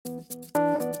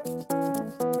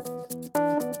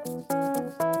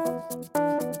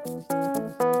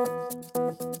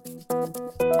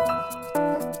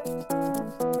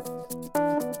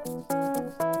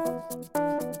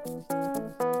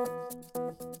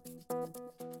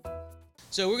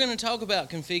So we're going to talk about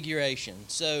configuration.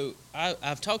 So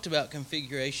I've talked about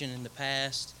configuration in the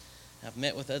past. I've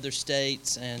met with other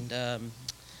states, and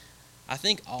I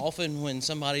think often when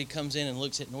somebody comes in and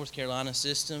looks at North Carolina's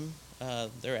system,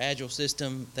 their Agile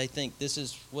system, they think this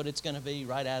is what it's going to be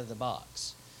right out of the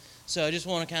box. So I just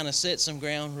want to kind of set some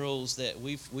ground rules that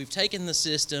we've taken the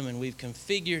system and we've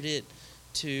configured it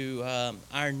to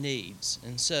our needs.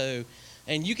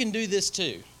 And you can do this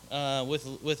too.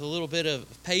 With a little bit of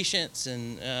patience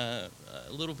and a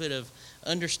little bit of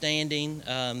understanding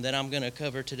that I'm going to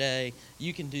cover today,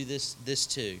 you can do this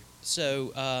too.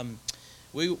 So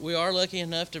we are lucky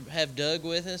enough to have Doug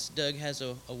with us. Doug has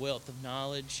a wealth of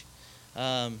knowledge,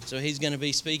 so he's going to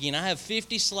be speaking. I have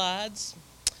 50 slides.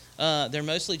 They're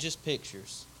mostly just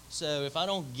pictures. So if I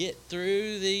don't get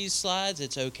through these slides,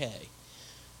 it's okay.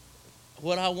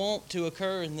 What I want to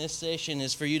occur in this session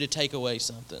is for you to take away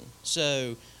something.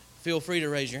 So feel free to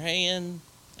raise your hand.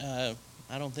 I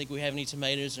don't think we have any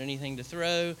tomatoes or anything to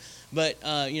throw, but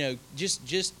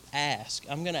just ask.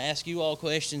 I'm going to ask you all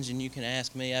questions, and you can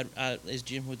ask me. As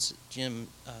Jim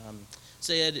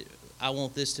said, I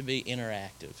want this to be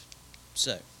interactive.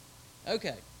 So,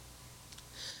 okay.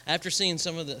 After seeing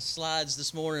some of the slides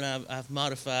this morning, I've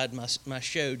modified my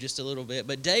show just a little bit.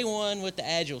 But day one with the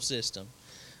Agile system.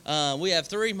 We have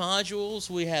 3 modules.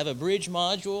 We have a bridge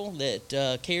module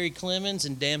that Kerry Clemens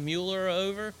and Dan Mueller are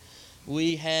over.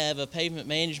 We have a pavement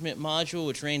management module,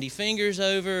 which Randy Fingers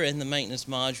over, and the maintenance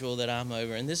module that I'm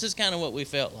over. And this is kind of what we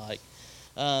felt like.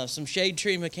 Some shade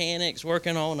tree mechanics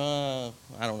working on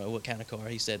I don't know what kind of car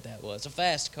he said that was, a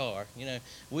fast car.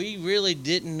 We really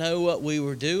didn't know what we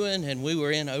were doing, and we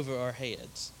were in over our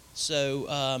heads.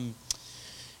 So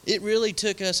it really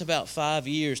took us about 5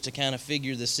 years to kind of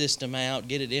figure the system out,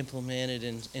 get it implemented,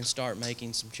 and start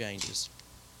making some changes.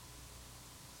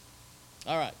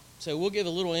 All right, so we'll give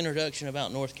a little introduction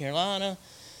about North Carolina.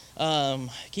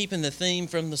 Keeping the theme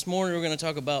from this morning, we're going to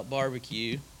talk about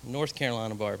barbecue, North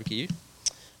Carolina barbecue.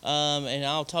 And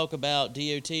I'll talk about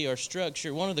DOT, our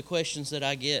structure. One of the questions that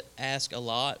I get asked a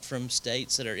lot from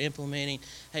states that are implementing,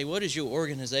 hey, what is your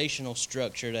organizational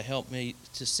structure to help me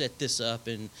to set this up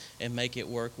and make it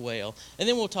work well? And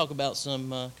then we'll talk about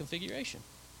some configuration.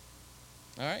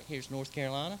 All right, here's North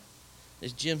Carolina.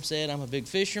 As Jim said, I'm a big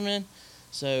fisherman,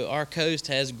 so our coast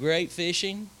has great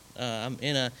fishing. I'm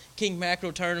in a king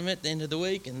mackerel tournament at the end of the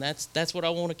week, and that's what I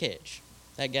want to catch.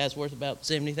 That guy's worth about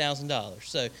 $70,000.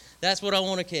 So that's what I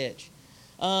want to catch.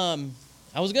 I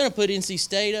was going to put NC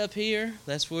State up here.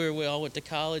 That's where we all went to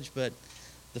college, but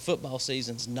the football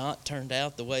season's not turned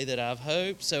out the way that I've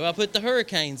hoped. So I put the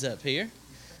Hurricanes up here.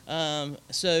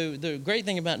 So the great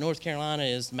thing about North Carolina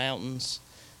is mountains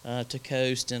to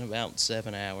coast in about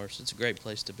 7 hours. It's a great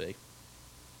place to be.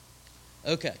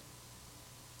 Okay.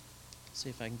 Let's see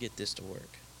if I can get this to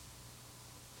work.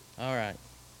 All right.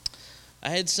 I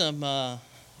had some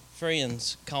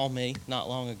friends call me not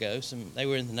long ago. They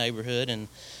were in the neighborhood, and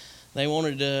they were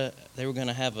going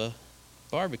to have a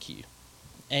barbecue.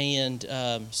 And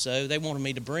so they wanted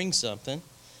me to bring something.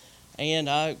 And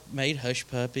I made hush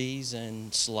puppies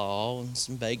and slaw and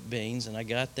some baked beans, and I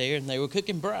got there, and they were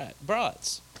cooking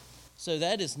brats. So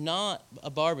that is not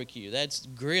a barbecue. That's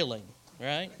grilling,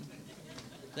 right?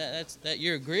 That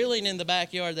you're grilling in the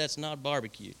backyard. That's not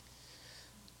barbecue.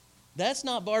 That's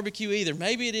not barbecue either.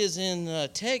 Maybe it is in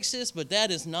Texas, but that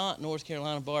is not North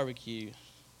Carolina barbecue.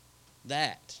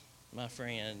 That, my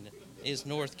friend, is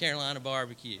North Carolina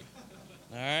barbecue.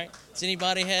 All right? Has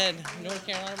anybody had North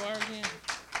Carolina barbecue?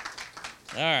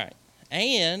 All right.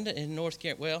 And in North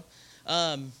Carolina,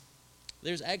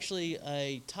 there's actually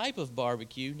a type of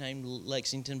barbecue named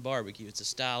Lexington barbecue. It's a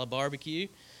style of barbecue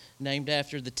named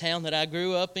after the town that I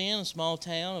grew up in, a small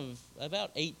town of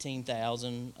about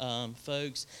 18,000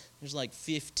 folks. There's like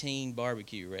 15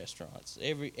 barbecue restaurants.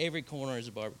 Every corner is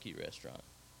a barbecue restaurant.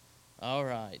 All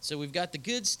right, so we've got the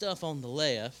good stuff on the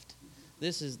left.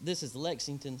 This is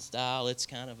Lexington style. It's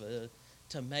kind of a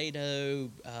tomato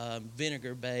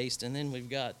vinegar based, and then we've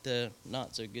got the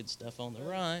not so good stuff on the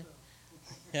right.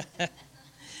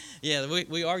 Yeah,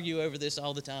 we argue over this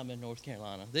all the time in North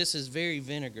Carolina. This is very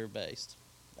vinegar based.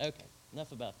 Okay,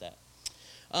 enough about that.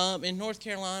 In North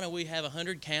Carolina, we have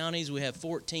 100 counties. We have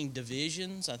 14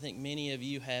 divisions. I think many of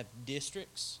you have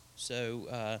districts.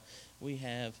 So we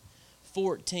have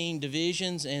 14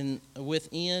 divisions, and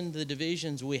within the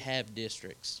divisions, we have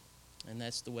districts. And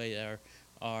that's the way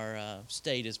our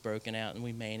state is broken out, and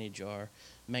we manage our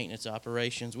maintenance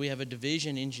operations. We have a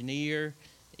division engineer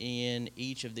in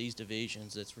each of these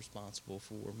divisions that's responsible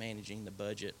for managing the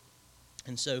budget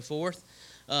and so forth.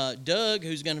 Doug,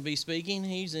 who's going to be speaking,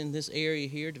 he's in this area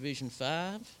here, Division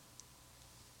 5.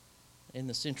 in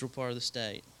the central part of the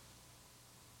state?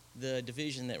 The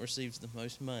division that receives the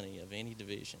most money of any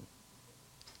division.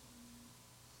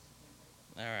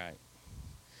 All right.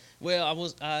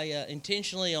 Well, I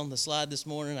intentionally on the slide this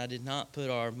morning I did not put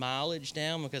our mileage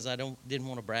down because I didn't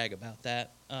want to brag about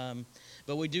that.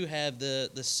 But we do have the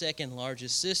second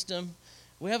largest system.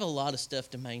 We have a lot of stuff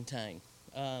to maintain.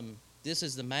 This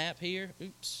is the map here.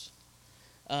 Oops.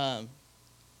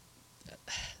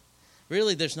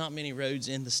 Really, there's not many roads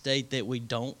in the state that we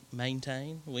don't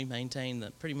maintain. We maintain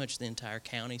pretty much the entire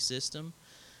county system,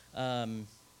 and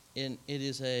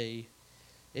it's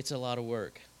a lot of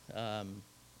work.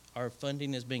 Our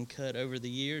funding has been cut over the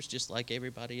years, just like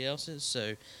everybody else's,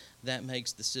 so that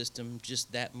makes the system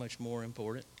just that much more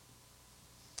important.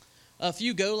 A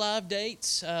few go-live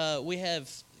dates. We have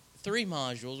 3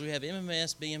 modules. We have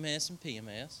MMS, BMS, and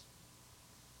PMS.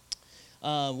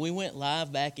 We went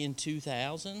live back in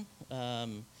 2000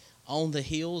 on the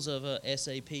heels of a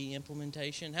SAP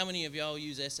implementation. How many of y'all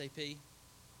use SAP? Okay.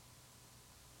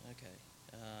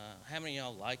 How many of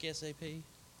y'all like SAP?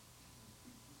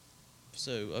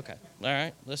 So, okay. All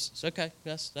right.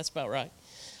 That's about right.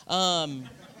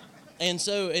 And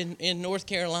so in North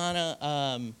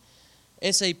Carolina,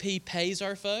 SAP pays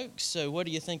our folks. So what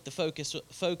do you think the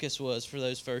focus was for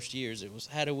those first years? It was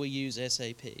how do we use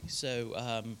SAP?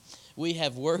 So we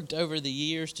have worked over the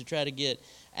years to try to get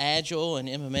Agile and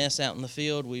MMS out in the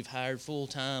field. We've hired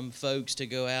full-time folks to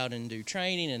go out and do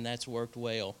training, and that's worked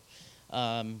well.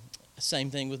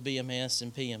 Same thing with BMS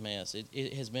and PMS.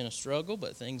 It has been a struggle,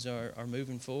 but things are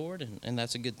moving forward, and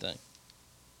that's a good thing.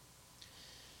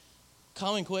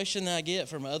 Common question that I get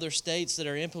from other states that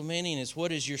are implementing is,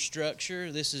 what is your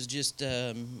structure? This is just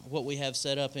what we have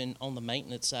set up on the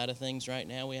maintenance side of things right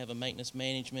now. We have a maintenance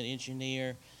management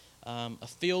engineer, a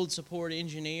field support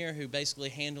engineer who basically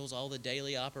handles all the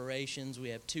daily operations. We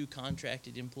have 2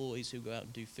 contracted employees who go out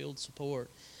and do field support.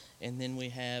 And then we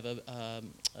have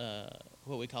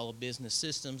what we call a business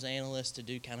systems analyst to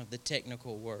do kind of the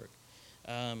technical work.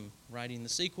 Writing the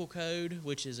SQL code,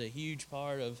 which is a huge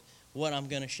part of what I'm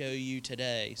going to show you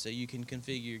today, so you can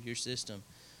configure your system.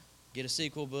 Get a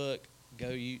SQL book,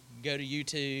 go to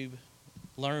YouTube,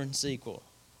 learn SQL.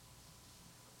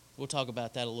 We'll talk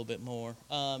about that a little bit more.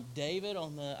 David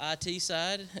on the IT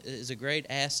side is a great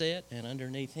asset, and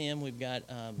underneath him we've got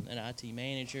an IT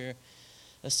manager,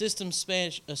 a system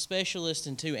specialist,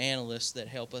 and 2 analysts that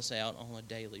help us out on a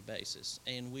daily basis.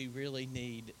 And we really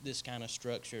need this kind of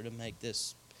structure to make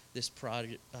this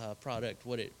product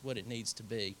what it needs to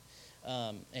be.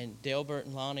 And Delbert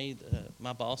and Lonnie,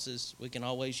 my bosses, we can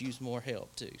always use more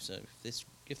help too. So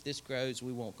if this grows,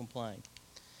 we won't complain.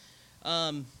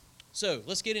 So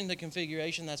let's get into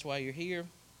configuration. That's why you're here.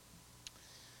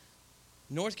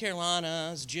 North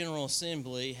Carolina's General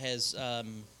Assembly has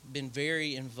been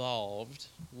very involved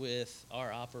with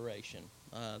our operation.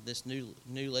 This new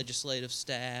legislative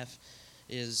staff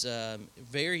is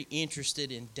very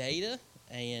interested in data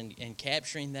and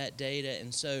capturing that data.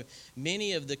 And so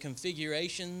many of the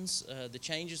configurations, the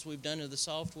changes we've done to the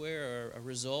software are a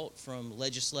result from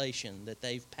legislation that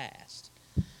they've passed.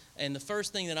 And the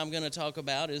first thing that I'm going to talk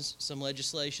about is some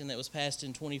legislation that was passed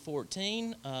in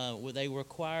 2014 where they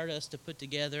required us to put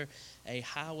together a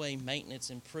highway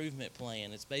maintenance improvement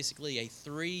plan. It's basically a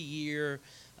 3-year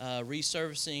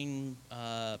resurfacing,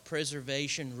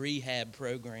 preservation, rehab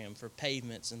program for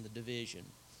pavements in the division.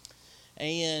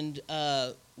 And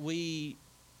we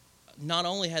not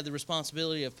only had the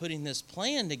responsibility of putting this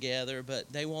plan together,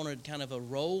 but they wanted kind of a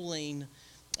rolling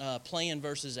plan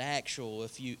versus actual,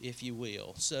 if you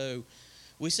will. So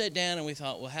we sat down and we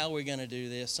thought, well, how are we going to do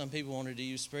this? Some people wanted to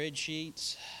use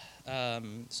spreadsheets.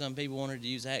 Some people wanted to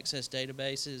use access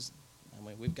databases. I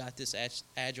mean, we've got this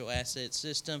AgileAssets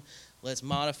system. Let's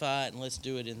modify it and let's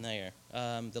do it in there.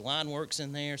 The line works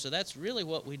in there, so that's really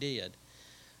what we did.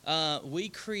 We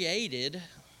created,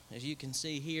 as you can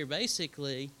see here,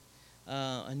 basically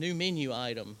a new menu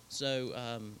item.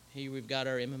 So here we've got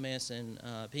our MMS and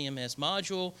PMS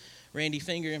module. Randy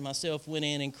Finger and myself went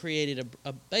in and created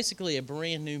basically a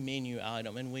brand new menu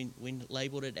item, and we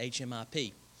labeled it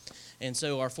HMIP. And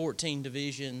so our 14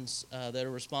 divisions that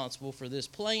are responsible for this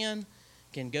plan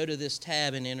can go to this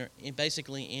tab and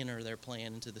basically enter their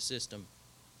plan into the system.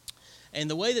 And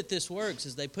the way that this works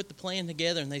is they put the plan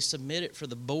together and they submit it for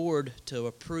the board to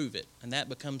approve it, and that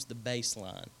becomes the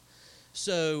baseline.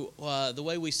 So the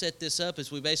way we set this up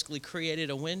is we basically created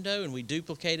a window and we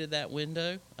duplicated that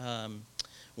window.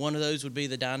 One of those would be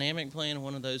the dynamic plan and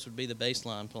one of those would be the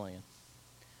baseline plan.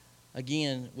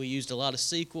 Again, we used a lot of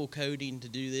SQL coding to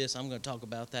do this. I'm going to talk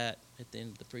about that at the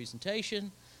end of the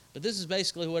presentation. But this is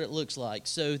basically what it looks like.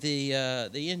 So the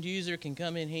end user can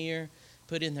come in here,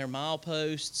 put in their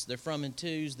mileposts, their from and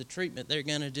tos, the treatment they're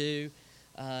going to do.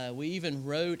 We even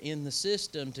wrote in the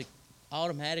system to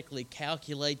automatically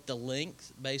calculate the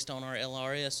length based on our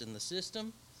LRS in the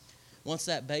system. Once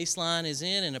that baseline is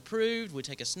in and approved, we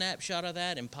take a snapshot of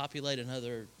that and populate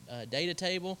another data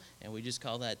table, and we just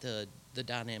call that the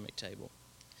dynamic table.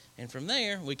 And from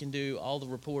there, we can do all the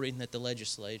reporting that the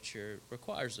legislature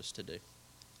requires us to do.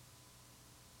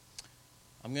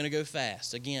 I'm going to go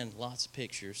fast. Again, lots of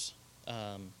pictures.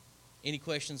 Any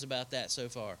questions about that so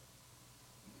far?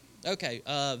 Okay,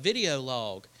 video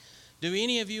log. Do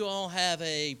any of you all have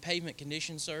a pavement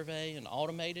condition survey, an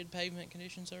automated pavement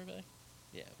condition survey?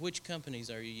 Yeah. Which companies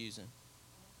are you using?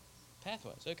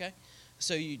 Pathways. Okay.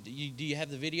 So do you have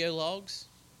the video logs?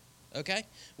 Okay.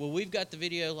 Well, we've got the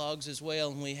video logs as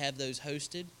well, and we have those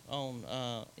hosted on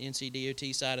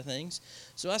NCDOT side of things.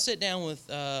 So I sat down with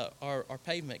our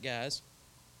pavement guys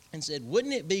and said,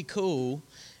 wouldn't it be cool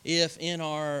if in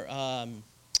our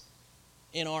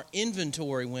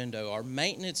inventory window, our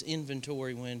maintenance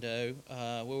inventory window,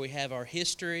 where we have our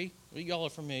history, y'all are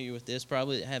familiar with this,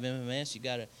 probably that have MMS, you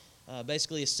got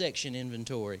basically a section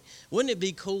inventory. Wouldn't it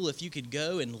be cool if you could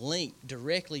go and link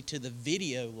directly to the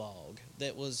video log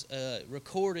that was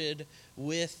recorded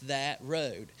with that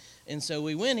road? And so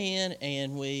we went in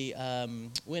and we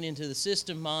went into the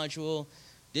system module,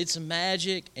 did some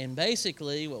magic, and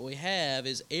basically what we have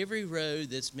is every road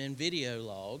that's been video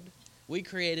logged, we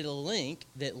created a link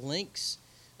that links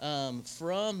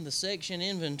from the section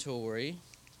inventory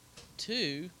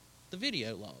to the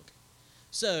video log.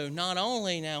 So not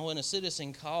only now when a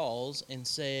citizen calls and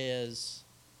says,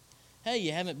 hey,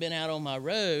 you haven't been out on my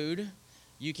road,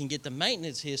 you can get the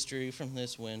maintenance history from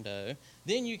this window.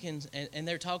 Then you can, and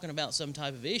they're talking about some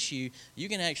type of issue, you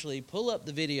can actually pull up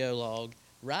the video log,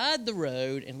 ride the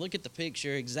road, and look at the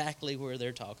picture exactly where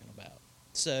they're talking about.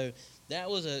 So that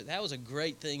was a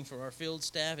great thing for our field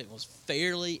staff. It was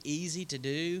fairly easy to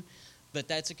do, but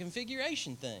that's a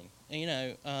configuration thing.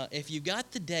 And, if you've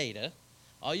got the data,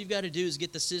 all you've got to do is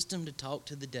get the system to talk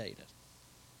to the data.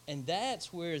 And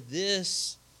that's where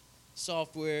this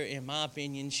software, in my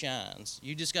opinion, shines.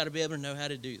 You just got to be able to know how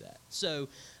to do that. So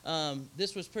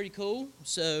this was pretty cool.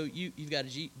 So you've got a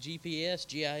GPS,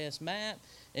 GIS map,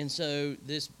 and so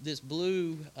this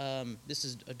blue, this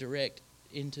is a direct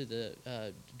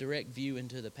view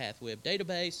into the PathWeb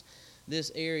database.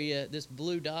 This area, this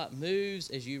blue dot moves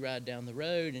as you ride down the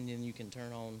road, and then you can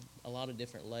turn on a lot of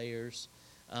different layers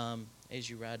as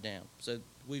you ride down. So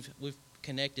we've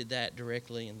connected that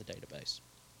directly in the database.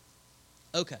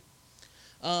 Okay.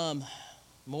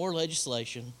 More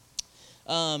legislation.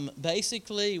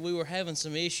 Basically, we were having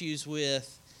some issues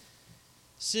with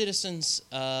citizens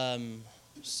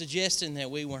suggesting that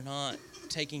we were not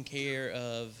taking care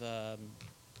of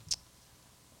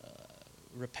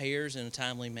repairs in a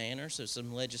timely manner, so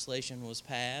some legislation was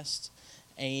passed.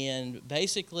 And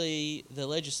basically, the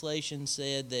legislation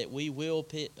said that we will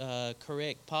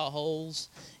correct potholes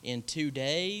in 2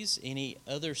 days. Any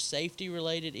other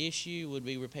safety-related issue would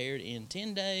be repaired in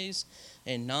 10 days,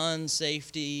 and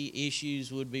non-safety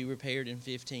issues would be repaired in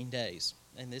 15 days.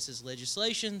 And this is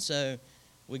legislation, so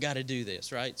we got to do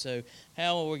this, right? So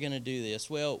how are we going to do this?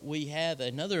 Well, we have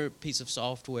another piece of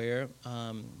software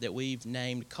that we've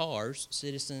named CARS,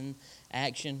 Citizen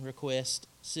Action Request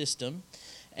System.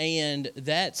 And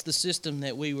that's the system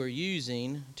that we were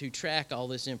using to track all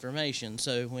this information.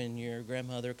 So when your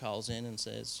grandmother calls in and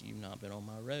says, you've not been on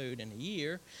my road in a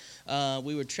year,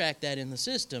 we would track that in the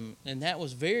system. And that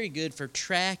was very good for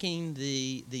tracking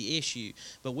the issue.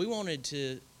 But we wanted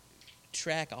to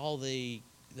track all the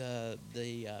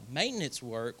maintenance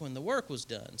work when the work was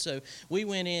done. So we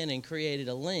went in and created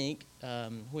a link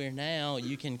where now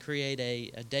you can create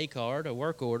a day card, a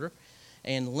work order,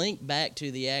 and link back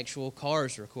to the actual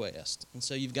CARS request. And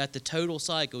so you've got the total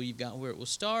cycle. You've got where it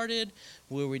was started,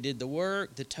 where we did the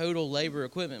work, the total labor,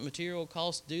 equipment, material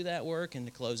cost to do that work, and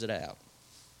to close it out.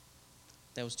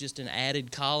 That was just an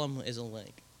added column as a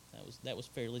link. That was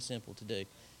fairly simple to do.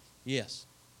 Yes.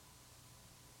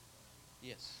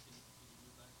 Yes.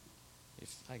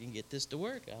 If I can get this to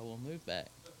work, I will move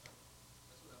back.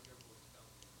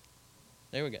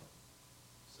 There we go.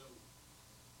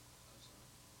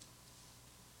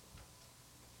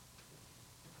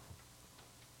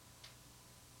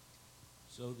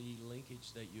 So the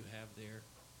linkage that you have there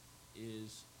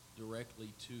is directly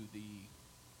to the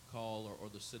call or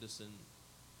the citizen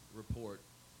report.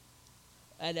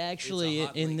 And actually,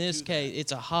 in this case,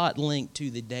 it's a hot link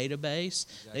to the database.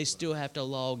 Exactly. They still have to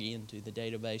log into the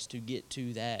database to get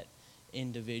to that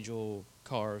individual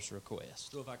car's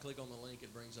request. So if I click on the link,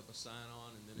 it brings up a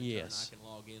sign-on, and then in turn Yes. I can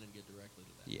log in and get directly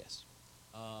to that. Yes.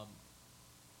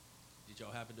 Did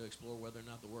y'all happen to explore whether or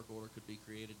not the work order could be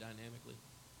created dynamically?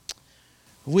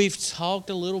 We've talked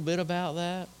a little bit about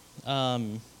that.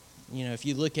 If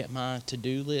you look at my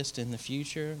to-do list in the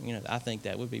future, I think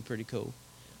that would be pretty cool.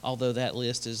 Although that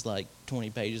list is like 20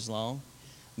 pages long,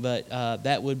 but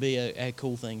that would be a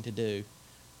cool thing to do.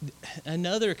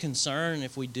 Another concern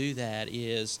if we do that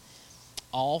is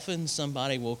often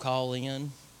somebody will call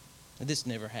in. This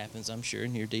never happens, I'm sure,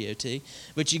 in your DOT.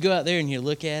 But you go out there and you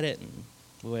look at it and,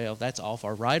 well, that's off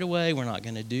our right-of-way. We're not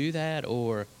going to do that,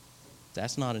 or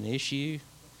that's not an issue.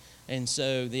 And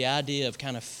so the idea of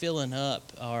kind of filling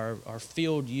up our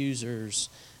field users'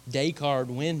 day card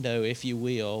window, if you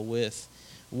will, with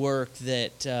work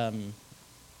that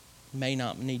may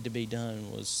not need to be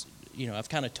done was, I've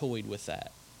kind of toyed with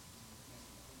that.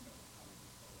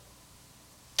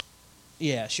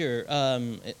 Yeah, sure.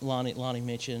 Lonnie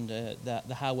mentioned that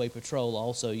the Highway Patrol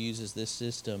also uses this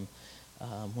system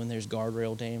when there's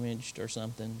guardrail damaged or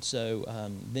something.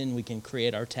 So then we can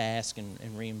create our task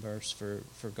and reimburse for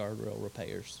guardrail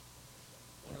repairs.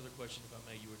 One other question, if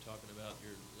I may. You were talking about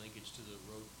your linkage to the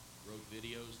road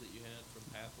videos that you had from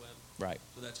PathWeb. Right.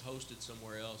 So that's hosted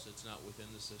somewhere else. It's not within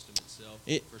the system itself.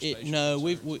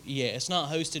 It's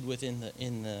not hosted within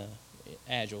the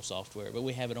Agile software, but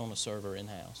we have it on a server in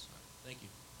house. Thank you.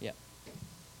 Yeah.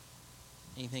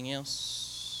 Anything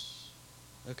else?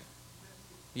 Okay.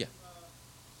 Yeah.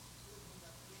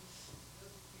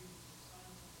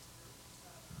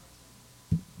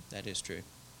 That is true.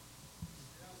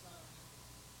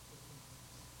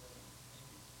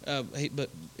 But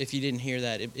if you didn't hear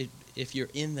that, if you're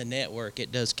in the network,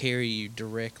 it does carry you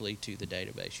directly to the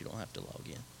database. You don't have to log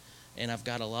in. And I've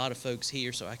got a lot of folks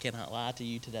here, so I cannot lie to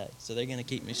you today. So they're going to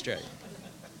keep me straight.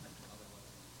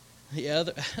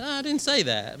 I didn't say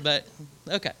that, but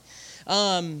okay.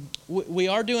 We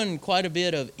are doing quite a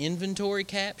bit of inventory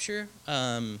capture.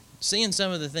 Seeing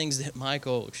some of the things that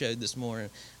Michael showed this morning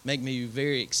make me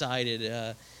very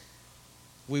excited.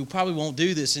 We probably won't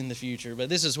do this in the future, but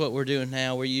this is what we're doing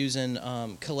now. We're using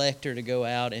Collector to go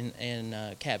out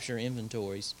and capture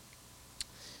inventories.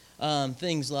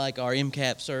 Things like our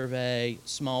MCAP survey,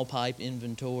 small pipe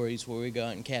inventories where we go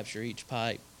out and capture each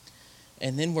pipe.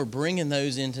 And then we're bringing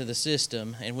those into the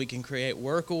system, and we can create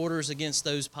work orders against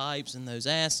those pipes and those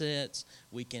assets.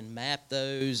 We can map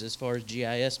those as far as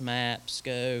GIS maps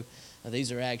go.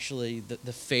 These are actually,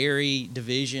 the ferry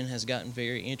division has gotten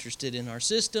very interested in our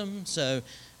system. So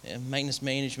maintenance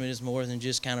management is more than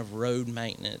just kind of road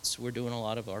maintenance. We're doing a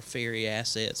lot of our ferry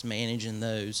assets, managing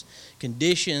those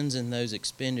conditions and those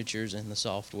expenditures in the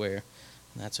software.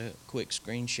 And that's a quick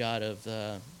screenshot of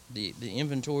the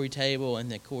inventory table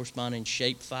and the corresponding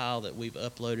shape file that we've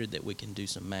uploaded that we can do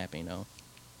some mapping on.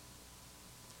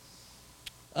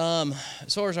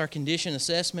 As far as our condition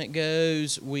assessment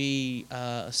goes, we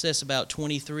assess about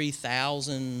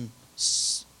 23,000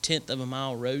 tenth of a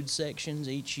mile road sections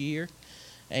each year.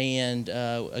 And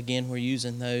again, we're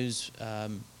using those,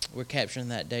 we're capturing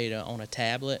that data on a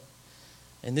tablet.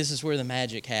 And this is where the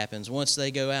magic happens. Once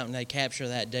they go out and they capture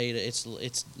that data,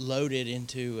 it's loaded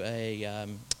into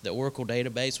the Oracle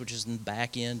database, which is in the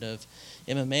back end of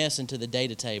MMS, into the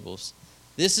data tables.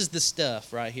 This is the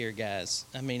stuff right here, guys.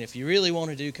 I mean, if you really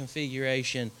want to do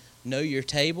configuration, know your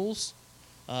tables.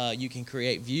 You can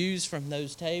create views from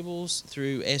those tables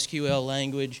through SQL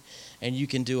language, and you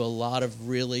can do a lot of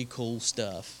really cool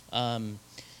stuff.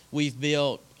 We've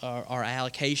built our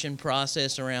allocation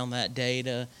process around that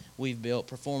data. We've built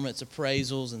performance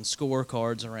appraisals and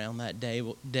scorecards around that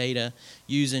data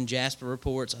using Jasper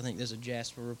reports. I think there's a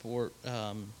Jasper report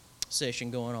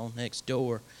session going on next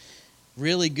door.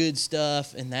 Really good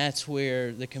stuff, and that's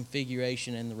where the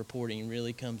configuration and the reporting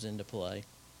really comes into play.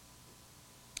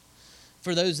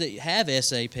 For those that have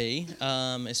SAP,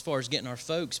 as far as getting our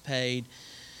folks paid,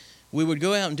 we would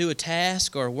go out and do a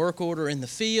task or a work order in the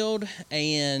field,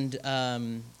 and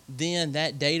then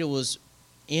that data was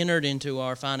entered into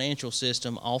our financial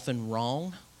system, often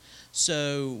wrong.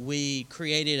 So we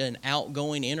created an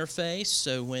outgoing interface.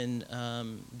 So when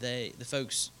the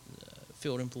folks,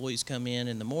 field employees come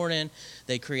in the morning,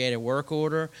 they create a work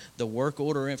order. The work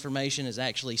order information is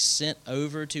actually sent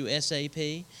over to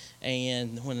SAP.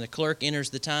 And when the clerk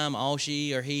enters the time, all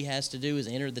she or he has to do is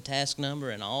enter the task number,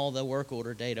 and all the work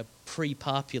order data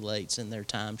pre-populates in their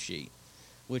timesheet,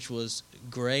 which was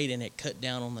great, and it cut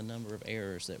down on the number of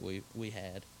errors that we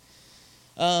had.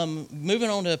 Moving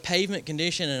on to pavement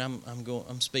condition, and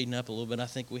I'm speeding up a little bit. I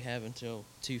think we have until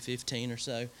 2:15 or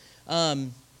so.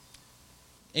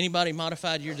 Anybody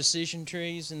modified your decision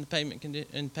trees in the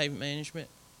pavement management?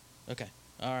 Okay.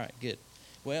 All right. Good.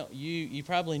 Well, you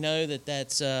probably know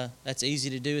that's easy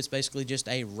to do. It's basically just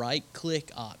a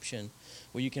right-click option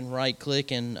where you can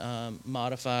right-click and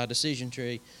modify a decision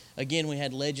tree. Again, we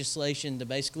had legislation to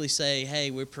basically say,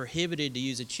 hey, we're prohibited to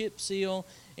use a chip seal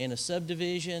in a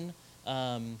subdivision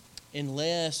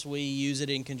unless we use it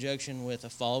in conjunction with a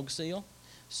fog seal.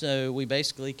 So we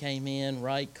basically came in,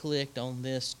 right-clicked on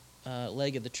this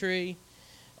leg of the tree,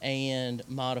 and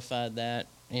modified that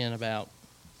in about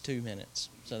 2 minutes.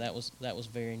 So that was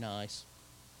very nice.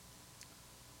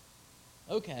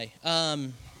 Okay.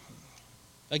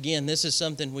 Again, this is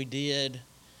something we did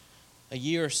a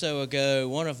year or so ago.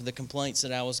 One of the complaints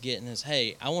that I was getting is,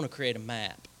 hey, I want to create a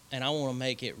map, and I want to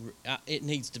make it, it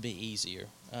needs to be easier.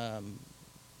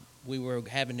 We were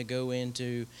having to go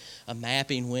into a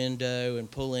mapping window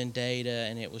and pull in data,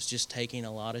 and it was just taking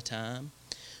a lot of time.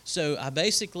 So I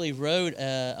basically wrote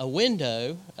a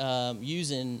window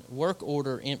using work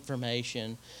order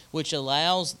information, which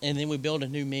allows, and then we built a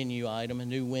new menu item, a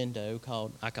new window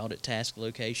I called it task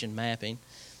location mapping.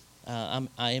 I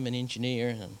am an engineer,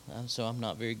 and so I'm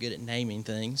not very good at naming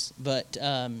things, but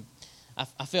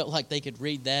I felt like they could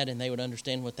read that and they would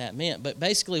understand what that meant. But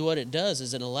basically what it does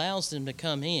is it allows them to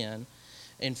come in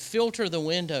and filter the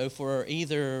window for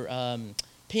either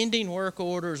pending work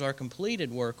orders or completed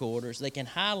work orders. They can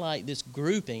highlight this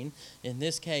grouping. In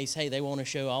this case, hey, they want to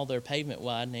show all their pavement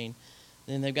widening.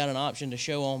 Then they've got an option to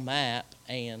show on map,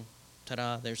 and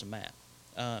ta-da, there's a map.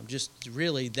 Just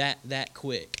really that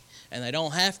quick. And they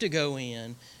don't have to go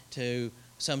in to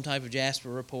some type of Jasper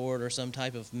report or some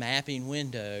type of mapping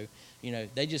window. You know,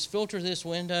 they just filter this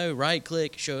window,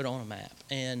 right-click, show it on a map.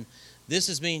 And this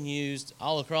is being used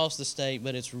all across the state,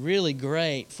 but it's really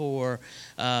great for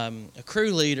a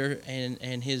crew leader and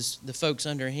the folks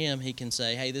under him. He can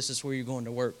say, hey, this is where you're going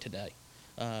to work today.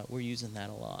 We're using that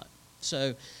a lot.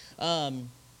 So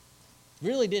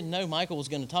really didn't know Michael was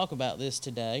going to talk about this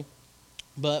today,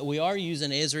 but we are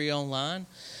using Esri Online.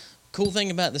 Cool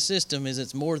thing about the system is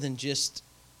it's more than just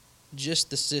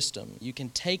the system. You can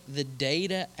take the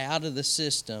data out of the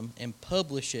system and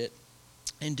publish it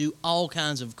and do all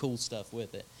kinds of cool stuff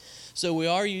with it. So we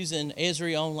are using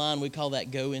Esri Online. We call that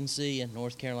GoNC in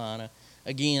North Carolina.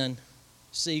 Again,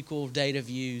 SQL data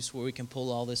views where we can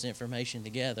pull all this information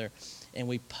together, and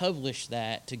we publish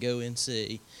that to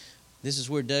GoNC. This is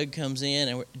where Doug comes in,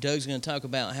 and Doug's going to talk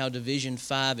about how Division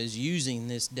 5 is using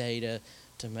this data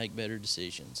to make better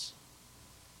decisions.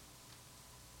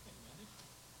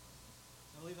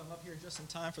 I believe I'm up here just in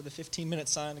time for the 15-minute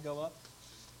sign to go up.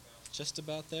 Just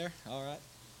about there. All right.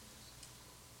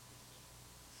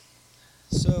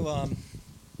 So,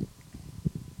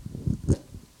 let's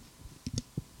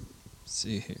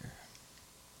see here.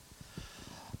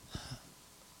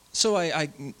 So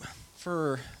I'm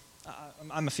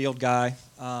a field guy.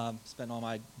 Spent all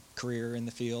my career in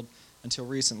the field until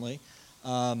recently.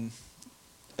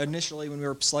 Initially, when we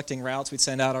were selecting routes, we'd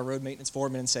send out our road maintenance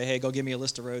foreman and say, hey, go give me a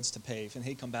list of roads to pave. And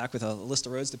he'd come back with a list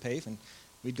of roads to pave, and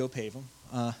we'd go pave them.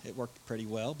 It worked pretty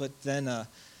well. But then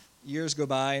years go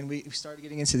by, and we started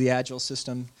getting into the Agile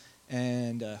system,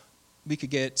 and we could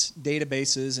get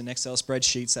databases and Excel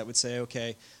spreadsheets that would say,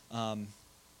 okay,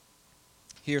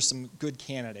 here's some good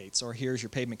candidates, or here's your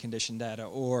pavement condition data,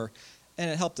 and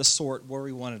it helped us sort where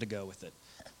we wanted to go with it.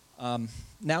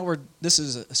 Now this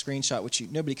is a screenshot which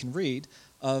nobody can read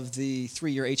of the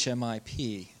 3-year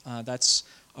HMIP. That's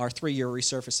our 3-year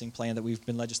resurfacing plan that we've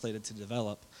been legislated to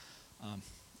develop.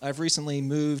 I've recently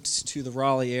moved to the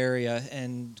Raleigh area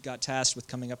and got tasked with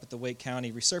coming up with the Wake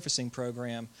County resurfacing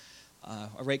program.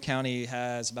 Wake County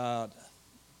has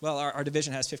our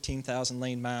division has 15,000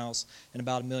 lane miles and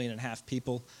about 1.5 million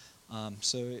people.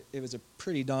 So it was a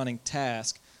pretty daunting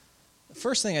task. The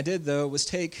first thing I did, though, was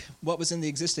take what was in the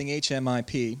existing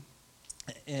HMIP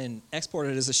and export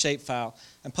it as a shapefile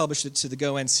and publish it to the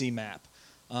GoNC map.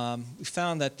 We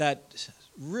found that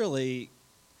really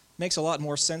makes a lot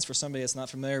more sense for somebody that's not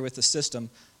familiar with the system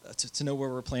to know where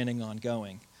we're planning on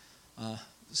going.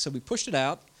 So we pushed it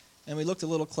out, and we looked a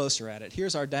little closer at it.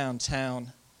 Here's our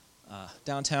downtown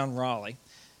Raleigh.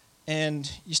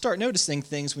 And you start noticing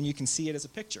things when you can see it as a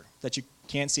picture that you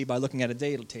can't see by looking at a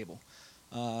data table.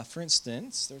 For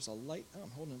instance, there's a light. Oh,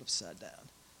 I'm holding it upside down.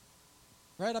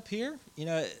 Right up here,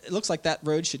 it looks like that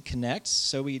road should connect,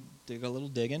 so we did a little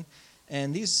digging.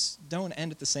 And these don't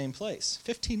end at the same place.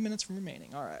 15 minutes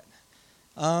remaining. All right.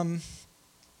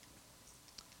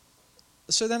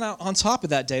 So then on top of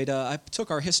that data, I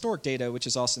took our historic data, which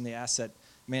is also in the asset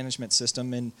management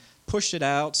system, and pushed it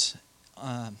out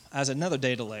as another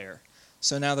data layer.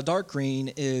 So now the dark green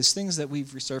is things that we've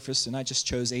resurfaced, and I just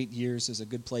chose 8 years as a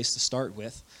good place to start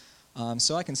with.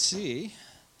 So I can see,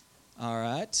 all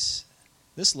right,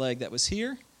 this leg that was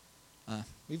here,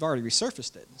 we've already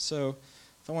resurfaced it. So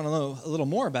if I want to know a little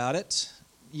more about it,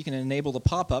 you can enable the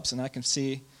pop-ups, and I can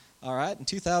see, all right, in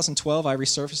 2012 I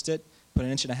resurfaced it, put 1.5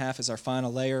 inches as our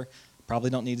final layer. Probably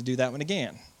don't need to do that one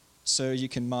again. So you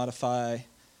can modify.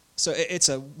 So it's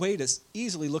a way to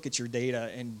easily look at your data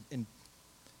and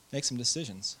make some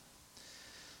decisions.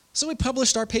 So we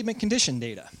published our pavement condition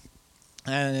data.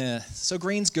 So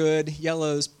green's good,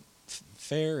 yellow's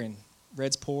fair, and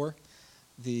red's poor.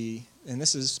 And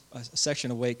this is a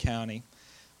section of Wake County.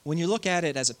 When you look at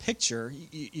it as a picture,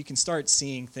 you can start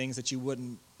seeing things that you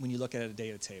wouldn't when you look at a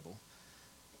data table.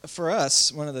 For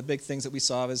us, one of the big things that we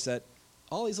saw is that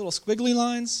all these little squiggly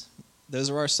lines, those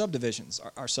are our subdivisions.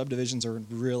 Our subdivisions are in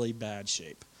really bad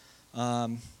shape.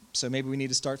 So maybe we need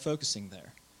to start focusing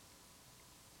there.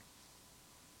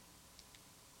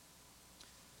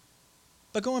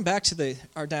 But going back to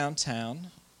our downtown,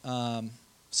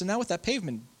 so now with that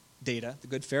pavement data, the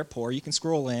good, fair, poor, you can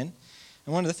scroll in.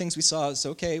 And one of the things we saw is,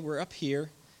 okay, we're up here.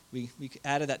 We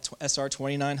added that SR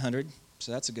 2900,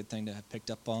 so that's a good thing to have picked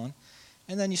up on.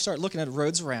 And then you start looking at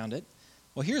roads around it.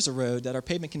 Well, here's a road that our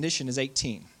pavement condition is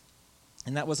 18.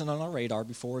 And that wasn't on our radar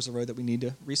before. It's a road that we need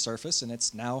to resurface, and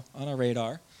it's now on our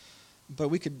radar. But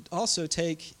we could also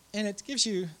take, and it gives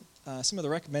you some of the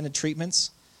recommended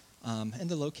treatments and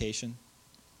the location.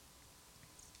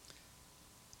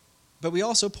 But we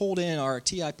also pulled in our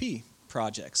TIP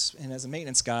projects. And as a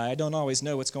maintenance guy, I don't always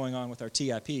know what's going on with our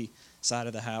TIP side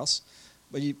of the house.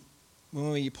 But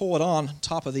when you pull it on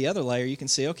top of the other layer, you can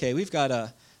see, okay, we've got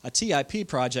a TIP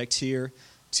project here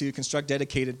to construct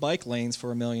dedicated bike lanes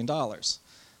for $1 million.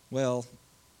 Well,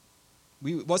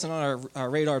 it wasn't on our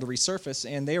radar to resurface,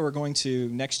 and they were going to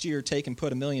next year take and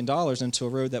put $1 million into a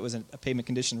road that was a pavement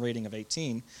condition rating of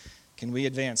 18. Can we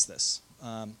advance this?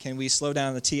 Can we slow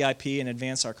down the TIP and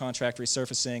advance our contract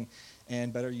resurfacing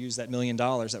and better use that $1 million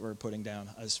that we're putting down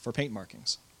as for paint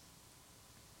markings?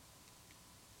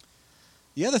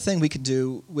 The other thing we could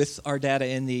do with our data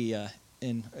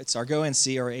it's our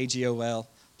GoNC or AGOL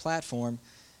platform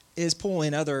is pull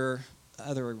in other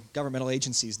governmental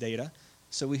agencies' data.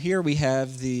 So here we have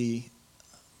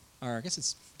I guess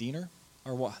it's DENR,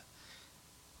 or what?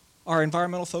 Our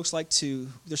environmental folks like to,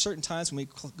 there's certain times when we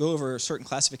go over certain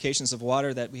classifications of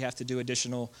water that we have to do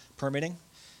additional permitting.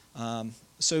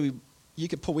 So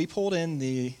we pulled in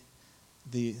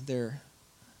their,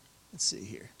 let's see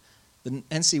here, the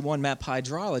NC1 map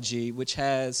hydrology, which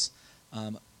has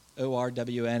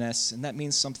ORWNS, and that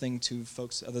means something to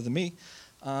folks other than me.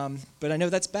 But I know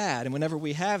that's bad, and whenever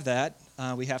we have that,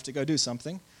 we have to go do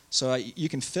something. So you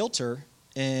can filter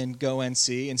in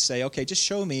GoNC and say, okay, just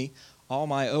show me all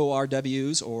my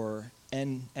ORWs or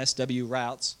NSW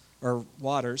routes or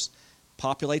waters,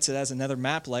 populates it as another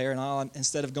map layer, and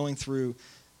instead of going through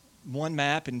one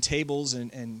map and tables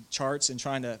and charts and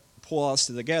trying to pull all this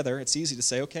together, it's easy to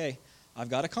say, okay, I've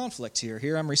got a conflict here.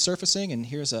 Here I'm resurfacing, and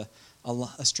here's a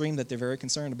stream that they're very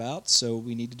concerned about, so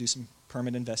we need to do some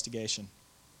permit investigation.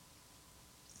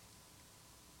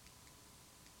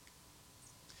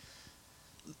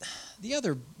 The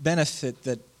other benefit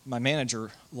that my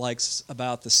manager likes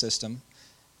about the system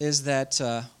is that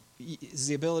is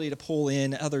the ability to pull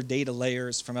in other data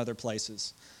layers from other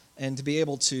places and to be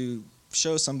able to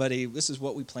show somebody this is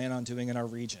what we plan on doing in our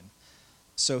region.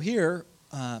 So here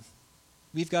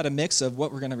we've got a mix of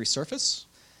what we're going to resurface,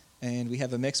 and we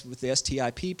have a mix with the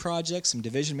STIP projects, some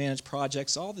division managed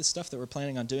projects, all this stuff that we're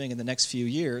planning on doing in the next few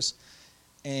years.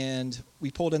 And we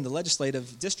pulled in the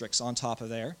legislative districts on top of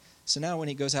there. So now when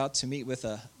he goes out to meet with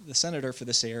the senator for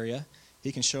this area,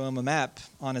 he can show him a map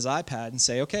on his iPad and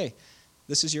say, okay,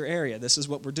 this is your area. This is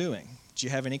what we're doing. Do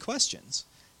you have any questions?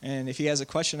 And if he has a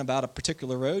question about a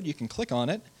particular road, you can click on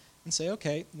it and say,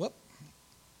 okay, whoop.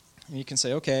 And you can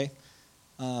say, okay,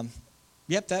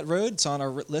 yep, that road's on our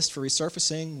list for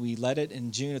resurfacing. We let it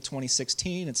in June of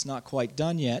 2016. It's not quite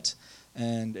done yet,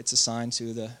 and it's assigned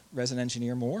to the resident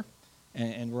engineer Moore,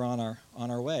 and we're on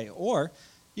our way. Or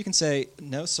you can say,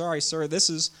 no, sorry, sir, this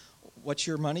is what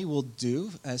your money will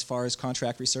do as far as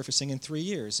contract resurfacing in 3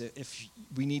 years. If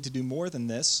we need to do more than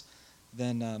this,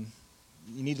 then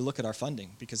you need to look at our funding,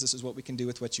 because this is what we can do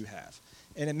with what you have.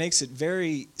 And it makes it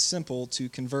very simple to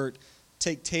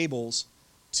take tables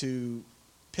to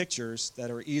pictures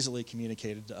that are easily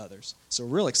communicated to others. So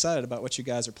we're real excited about what you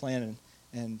guys are planning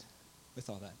and with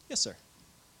all that. Yes, sir.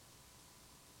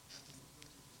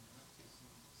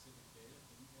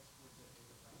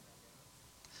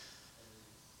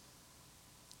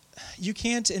 You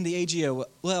can't in the AGO,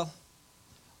 well,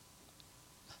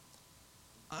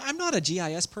 I'm not a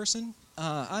GIS person.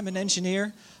 I'm an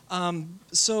engineer.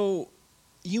 So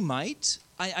you might.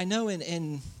 I know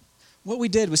in what we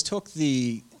did was took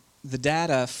the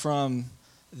data from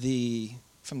the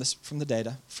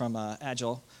data from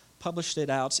Agile, published it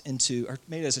out into, or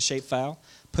made it as a shape file,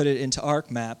 put it into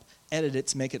ArcMap, edited it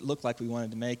to make it look like we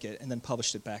wanted to make it, and then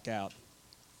published it back out.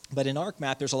 But in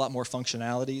ArcMap, there's a lot more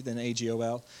functionality than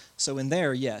AGOL. So in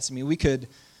there, yes, I mean,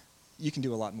 you can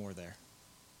do a lot more there.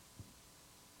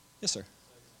 Yes, sir.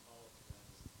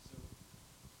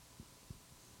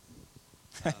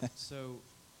 So,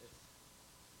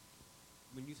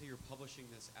 when you say you're publishing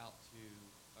this out to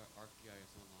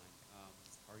ArcGIS Online,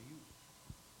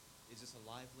 is this a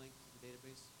live link to the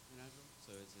database in Agile?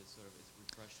 So is it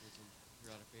refreshed on some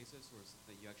periodic basis, or is it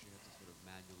that you actually have to sort of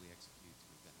manually execute to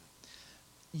make that happen?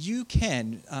 You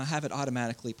can have it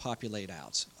automatically populate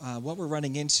out. What we're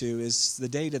running into is the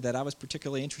data that I was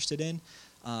particularly interested in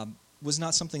was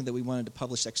not something that we wanted to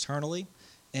publish externally,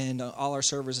 and all our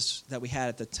servers that we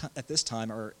had at this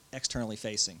time are externally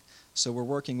facing. So we're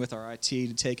working with our IT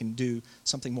to take and do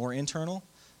something more internal,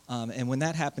 and when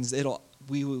that happens,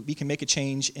 we can make a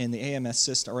change in the AMS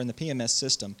system or in the PMS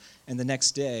system, and the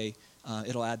next day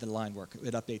it'll add the line work.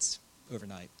 It updates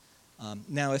overnight.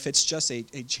 Now, if it's just a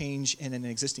change in an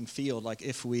existing field, like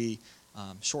if we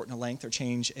shorten a length or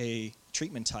change a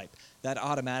treatment type, that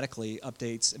automatically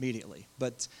updates immediately.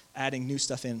 But adding new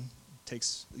stuff in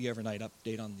takes the overnight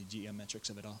update on the geometrics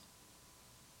of it all.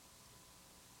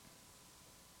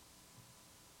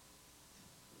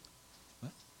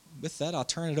 Well, with that, I'll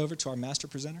turn it over to our master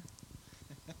presenter.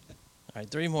 All right,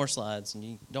 3 more slides, and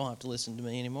you don't have to listen to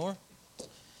me anymore.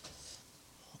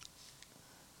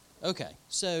 Okay,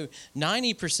 so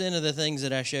 90% of the things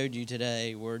that I showed you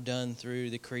today were done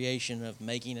through the creation of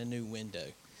making a new window.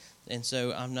 And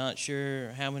so I'm not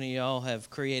sure how many of y'all have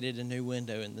created a new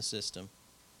window in the system.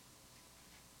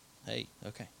 Hey,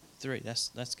 okay, 3,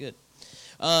 that's good.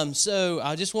 So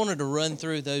I just wanted to run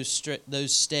through those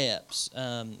steps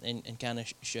and kind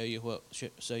of show you what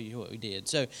we did.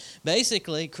 So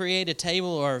basically, create a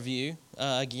table or a view.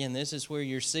 Again, this is where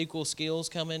your SQL skills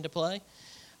come into play.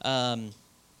 I'm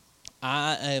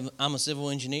a civil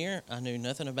engineer. I knew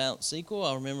nothing about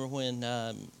SQL. I remember when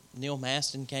Neil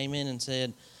Maston came in and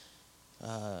said,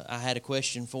 I had a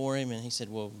question for him, and he said,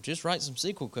 well, just write some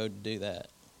SQL code to do that.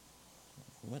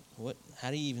 What? How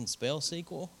do you even spell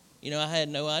SQL? You know, I had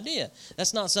no idea.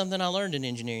 That's not something I learned in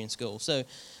engineering school. So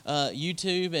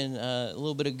YouTube and a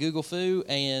little bit of Google Foo,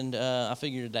 and I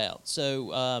figured it out.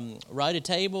 So write a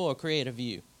table or create a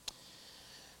view.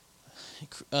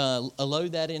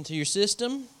 Load that into your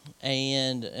system,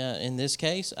 and in this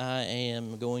case, I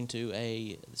am going to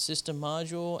a system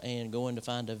module and going to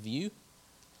find a view.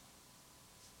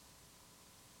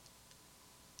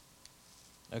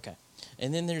 Okay,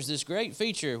 and then there's this great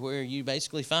feature where you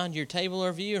basically find your table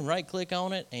or view and right-click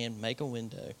on it and make a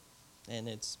window, and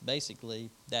it's basically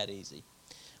that easy.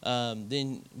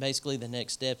 Then basically the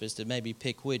next step is to maybe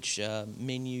pick which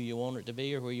menu you want it to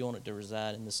be or where you want it to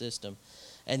reside in the system.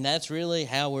 And that's really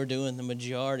how we're doing the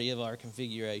majority of our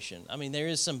configuration. I mean, there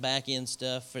is some back-end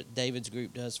stuff that David's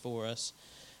group does for us,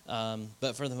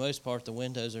 but for the most part, the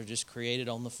windows are just created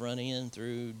on the front end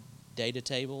through data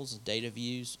tables, data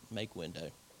views, make window.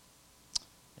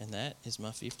 And that is my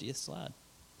 50th slide.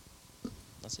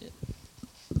 That's it.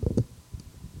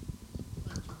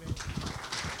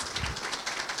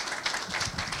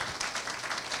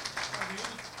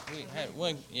 We had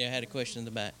one. Yeah, I had a question in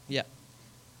the back. Yeah.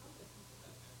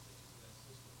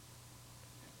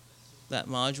 That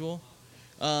module.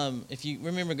 If you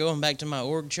remember going back to my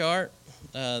org chart,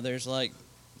 there's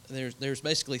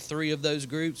basically 3 of those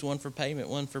groups: one for payment,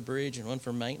 one for bridge, and one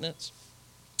for maintenance.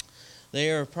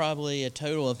 There are probably a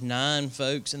total of 9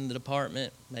 folks in the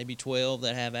department, maybe 12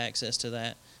 that have access to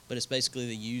that, but it's basically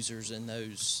the users in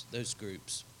those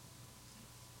groups.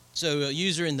 So a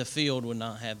user in the field would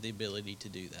not have the ability to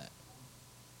do that.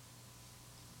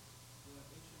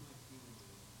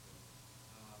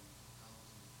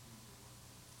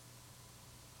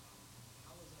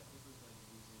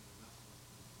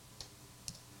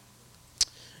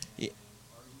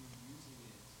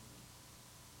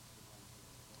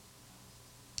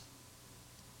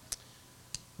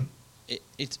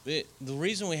 The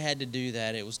reason we had to do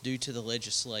that, it was due to the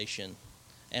legislation,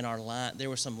 and there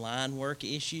were some line work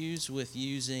issues with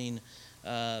using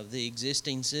the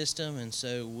existing system, and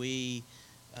so we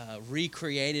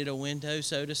recreated a window,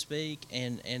 so to speak,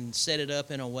 and set it up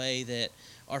in a way that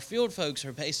our field folks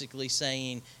are basically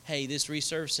saying, hey, this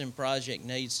resurfacing project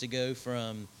needs to go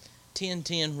from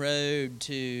 1010 road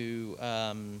to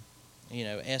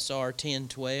SR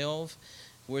 1012.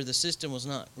 where the system was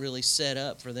not really set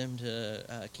up for them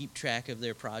to keep track of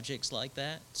their projects like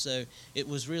that. So it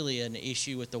was really an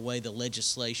issue with the way the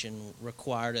legislation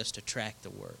required us to track the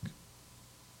work.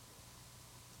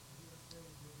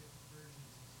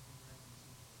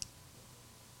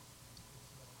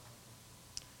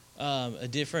 A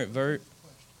different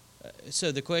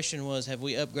So the question was, have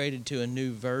we upgraded to a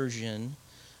new version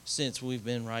since we've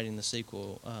been writing the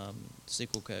SQL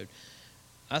code?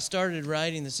 I started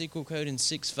writing the SQL code in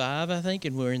 6.5, I think,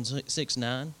 and we're in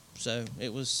 6.9. So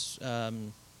it was,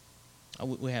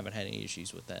 we haven't had any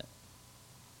issues with that.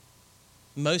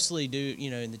 Mostly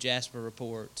in the Jasper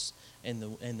reports and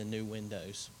the new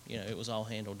windows. It was all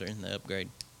handled during the upgrade.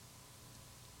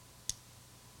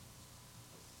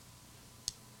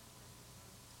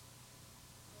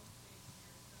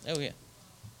 Oh, yeah.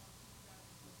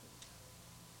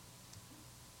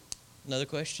 Another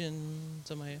question,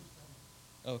 somebody else?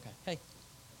 Oh, okay. Hey.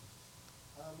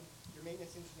 Your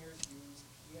maintenance engineers use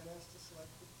PMS to select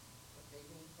the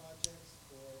paving projects,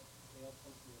 or they all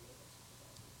come through a maintenance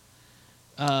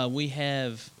supervisor? We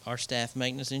have our staff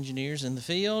maintenance engineers in the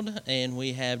field, and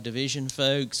we have division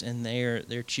folks, and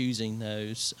they're choosing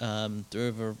those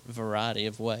through a variety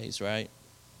of ways, right?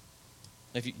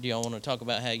 Do y'all want to talk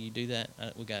about how you do that?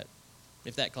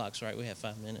 If that clock's right, we have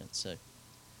 5 minutes. So.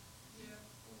 Yeah.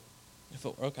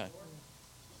 Okay.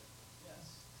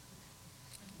 Yes.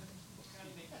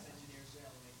 County maintenance engineers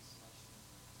generally make the selection.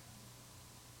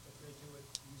 But they do it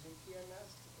using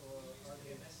PMS, or We are use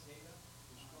they? PMS data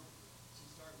to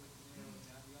start with the narrowing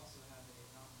down. We also have an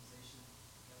optimization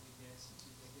that we get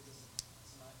that gives us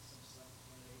some selected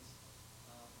candidates.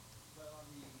 But on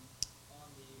the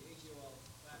AGOL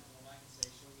platform, I can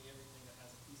say, show me everything that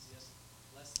has a PCS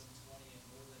less than 20 and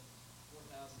more than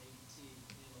 4,000 ADT,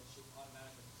 and it should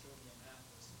automatically show me a map of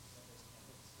those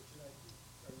candidates. But you're not,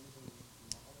 are you using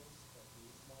models, like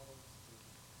these models,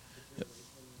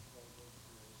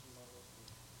 deterioration models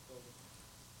to build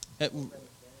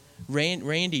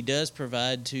Randy does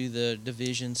provide to the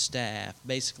division staff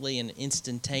basically an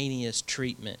instantaneous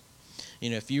treatment.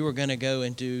 If you were going to go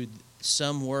and do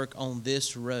some work on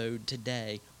this road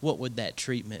today, what would that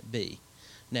treatment be?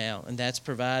 Now, and that's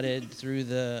provided through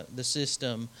the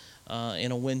system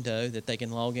in a window that they can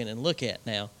log in and look at.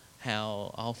 Now,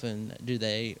 how often do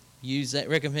they use that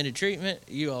recommended treatment?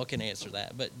 You all can answer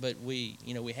that, but we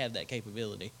have that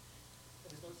capability.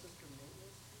 And is those just for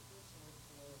maintenance treatments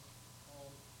or for all?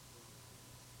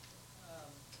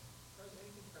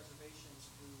 Anything preservation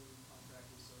through contract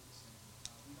resurfacing.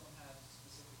 We don't have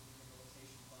specific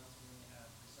rehabilitation funds. We only have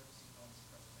resurfacing funds and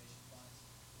preservation funds.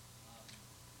 But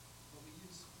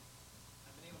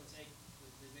I've been able to take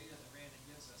the data that Brandon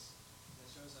gives us that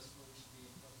shows us where we should be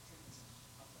in what treatments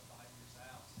up to 5 years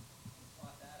out and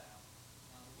plot that out.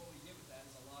 What we did with that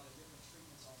is a lot of different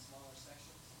treatments on smaller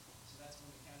sections. So that's when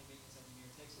the county maintenance engineer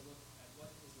takes a look at what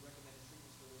is the recommended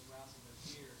treatments for those routes in those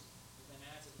years, but then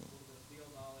adds a little bit of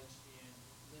field knowledge and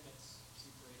limits to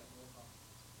create a more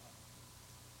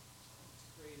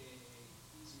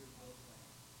easier build plan.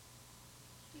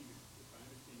 Steve, if I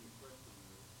understand your question,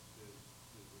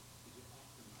 is it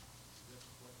optimized? Is that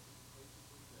the question,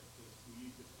 basically? That we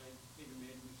use the pavement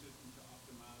management system to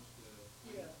optimize the...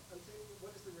 Yeah, I'm saying,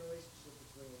 what is the relationship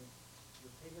between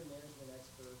your pavement management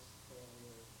experts and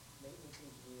your maintenance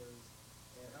engineers,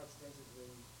 and how extensively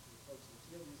do the folks in the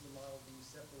field use the model? Do you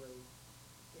separate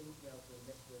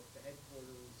the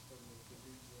headquarters from the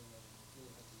region, and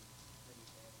how do you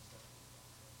manage that?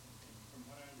 And from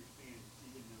what I understand,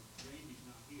 even though Randy's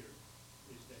not here,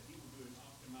 is that he will do an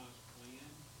optimized plan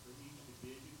for each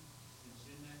division and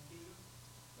send that to them.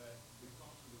 But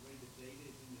because of the way the data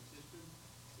is in the system,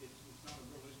 it's not a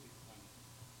realistic plan.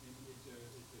 And it's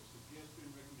a suggestion,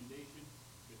 recommendation,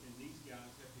 but then these guys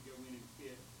have to go in and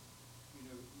fit,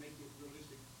 make it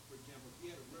realistic. For example, if you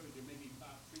had a road, there may be 5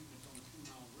 treatments on a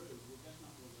 2-mile road. Well, that's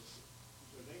not realistic.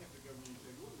 So they have to go in and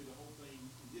say, what would be the whole thing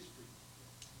in this treatment?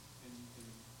 And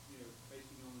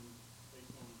based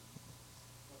on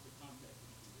what the contact is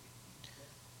going to be.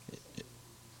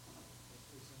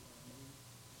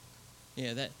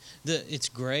 Yeah, it's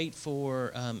great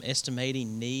for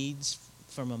estimating needs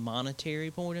from a monetary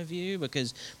point of view,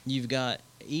 because you've got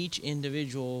each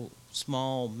individual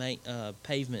small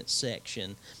pavement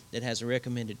section that has a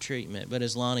recommended treatment. But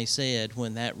as Lonnie said,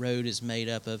 when that road is made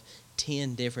up of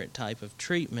 10 different type of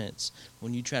treatments,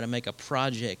 when you try to make a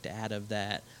project out of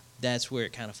that, that's where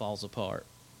it kind of falls apart.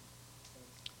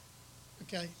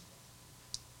 Okay.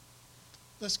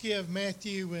 Let's give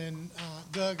Matthew and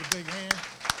Doug a big hand.